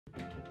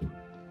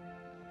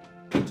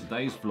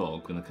Today's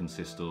vlog is going to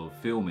consist of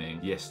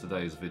filming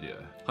yesterday's video.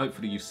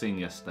 Hopefully you've seen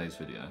yesterday's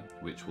video,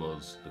 which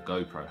was the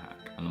GoPro hack.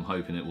 And I'm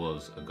hoping it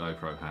was a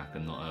GoPro hack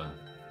and not a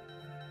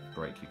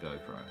break your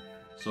GoPro.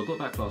 So I got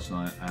back last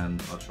night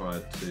and I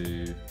tried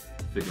to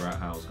figure out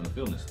how I was going to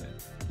film this thing.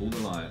 All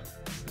the light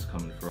is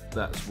coming from,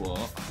 that's what,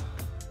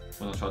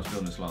 when I tried to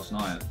film this last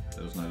night,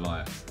 there was no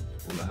light.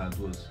 All I had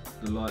was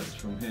the lights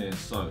from here,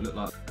 so it looked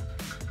like,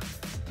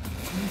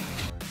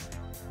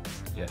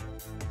 yeah.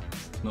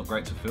 Not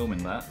great to film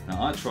in that.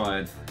 Now I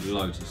tried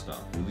loads of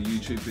stuff. All the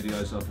YouTube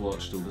videos I've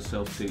watched, all the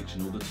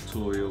self-teaching, all the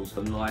tutorials,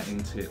 the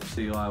lighting tips,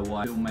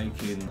 DIY,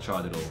 filmmaking,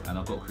 tried it all and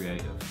I got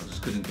creative. I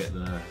just couldn't get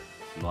the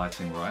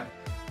lighting right.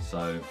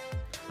 So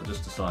I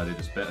just decided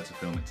it's better to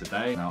film it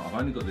today. Now I've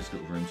only got this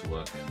little room to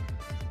work in.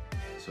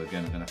 So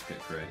again, I'm gonna have to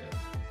get creative.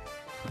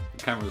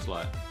 The camera's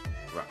like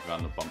wrapped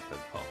around the bunk bed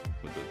part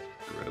with the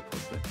Gorilla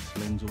Pod bit. This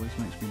lens always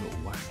makes me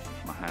look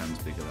wacky. My hand's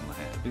bigger than my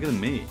head. Bigger than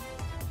me.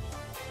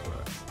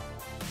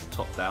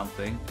 Top down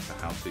thing, it's a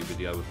how-to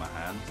video with my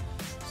hand.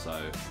 So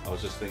I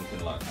was just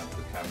thinking like have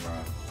the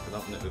camera, I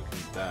don't want it looking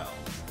down,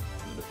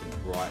 I'm looking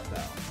right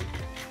down.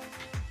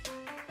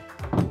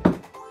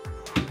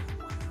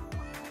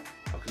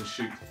 I can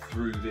shoot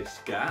through this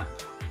gap,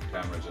 the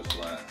camera just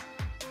like.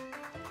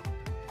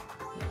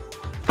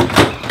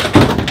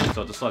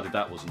 So I decided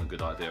that wasn't a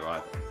good idea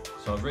either.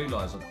 So I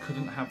realised I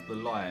couldn't have the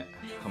light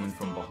coming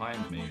from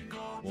behind me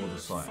or the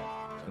side.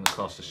 It's going to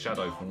cast a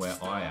shadow from where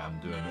I am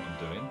doing what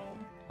I'm doing.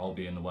 I'll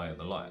be in the way of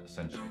the light,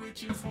 essentially.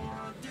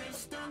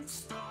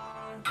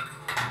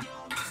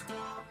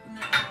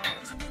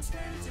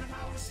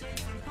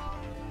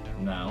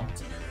 Now,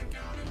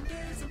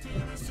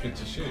 it's good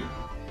to shoot.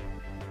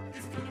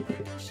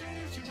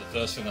 The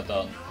first thing I've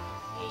done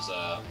was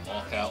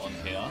mark out on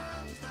here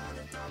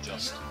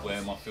just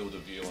where my field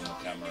of view on the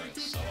camera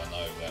is, so I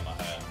know where my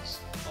hands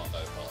can't go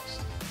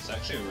past. It's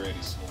actually a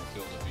really small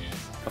field of view.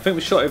 I think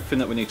we shot everything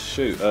that we need to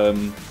shoot.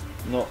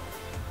 Not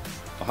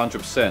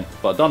 100%,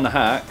 but I've done the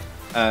hack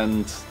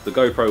and the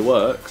GoPro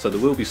works, so there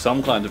will be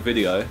some kind of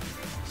video,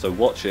 so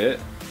watch it.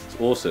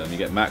 It's awesome, you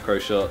get macro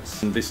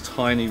shots. In this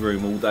tiny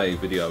room all day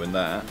videoing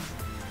that,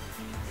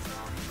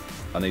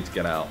 I need to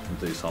get out and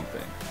do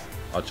something.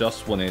 I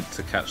just wanted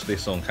to catch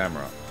this on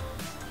camera.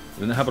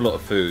 We didn't have a lot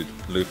of food.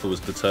 Luther was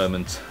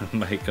determined to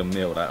make a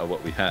meal out of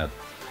what we had,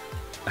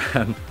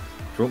 and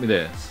brought me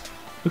this.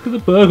 Look at the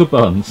burger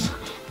buns.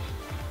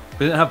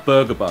 We didn't have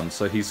burger buns,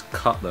 so he's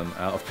cut them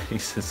out of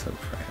pieces of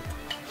bread.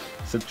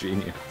 It's a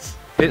genius.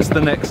 It's the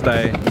next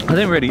day. I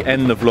didn't really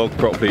end the vlog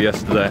properly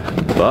yesterday,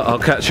 but I'll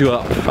catch you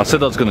up. I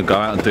said I was going to go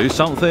out and do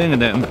something, and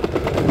then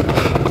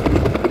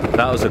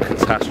that was a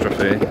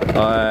catastrophe.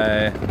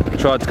 I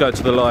tried to go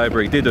to the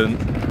library, didn't.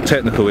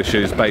 Technical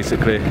issues,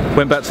 basically.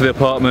 Went back to the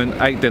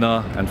apartment, ate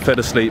dinner, and fell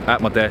asleep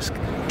at my desk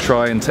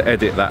trying to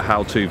edit that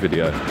how-to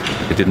video.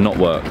 It did not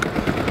work.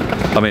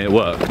 I mean, it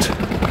worked,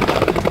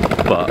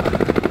 but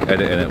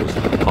editing it was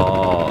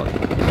hard.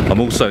 I'm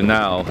also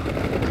now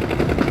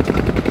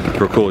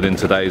recording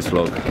today's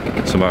vlog,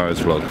 tomorrow's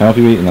vlog. How have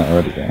you eaten that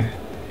already, guy?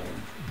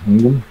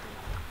 Hungry?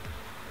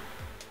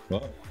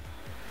 What?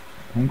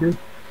 Hungry?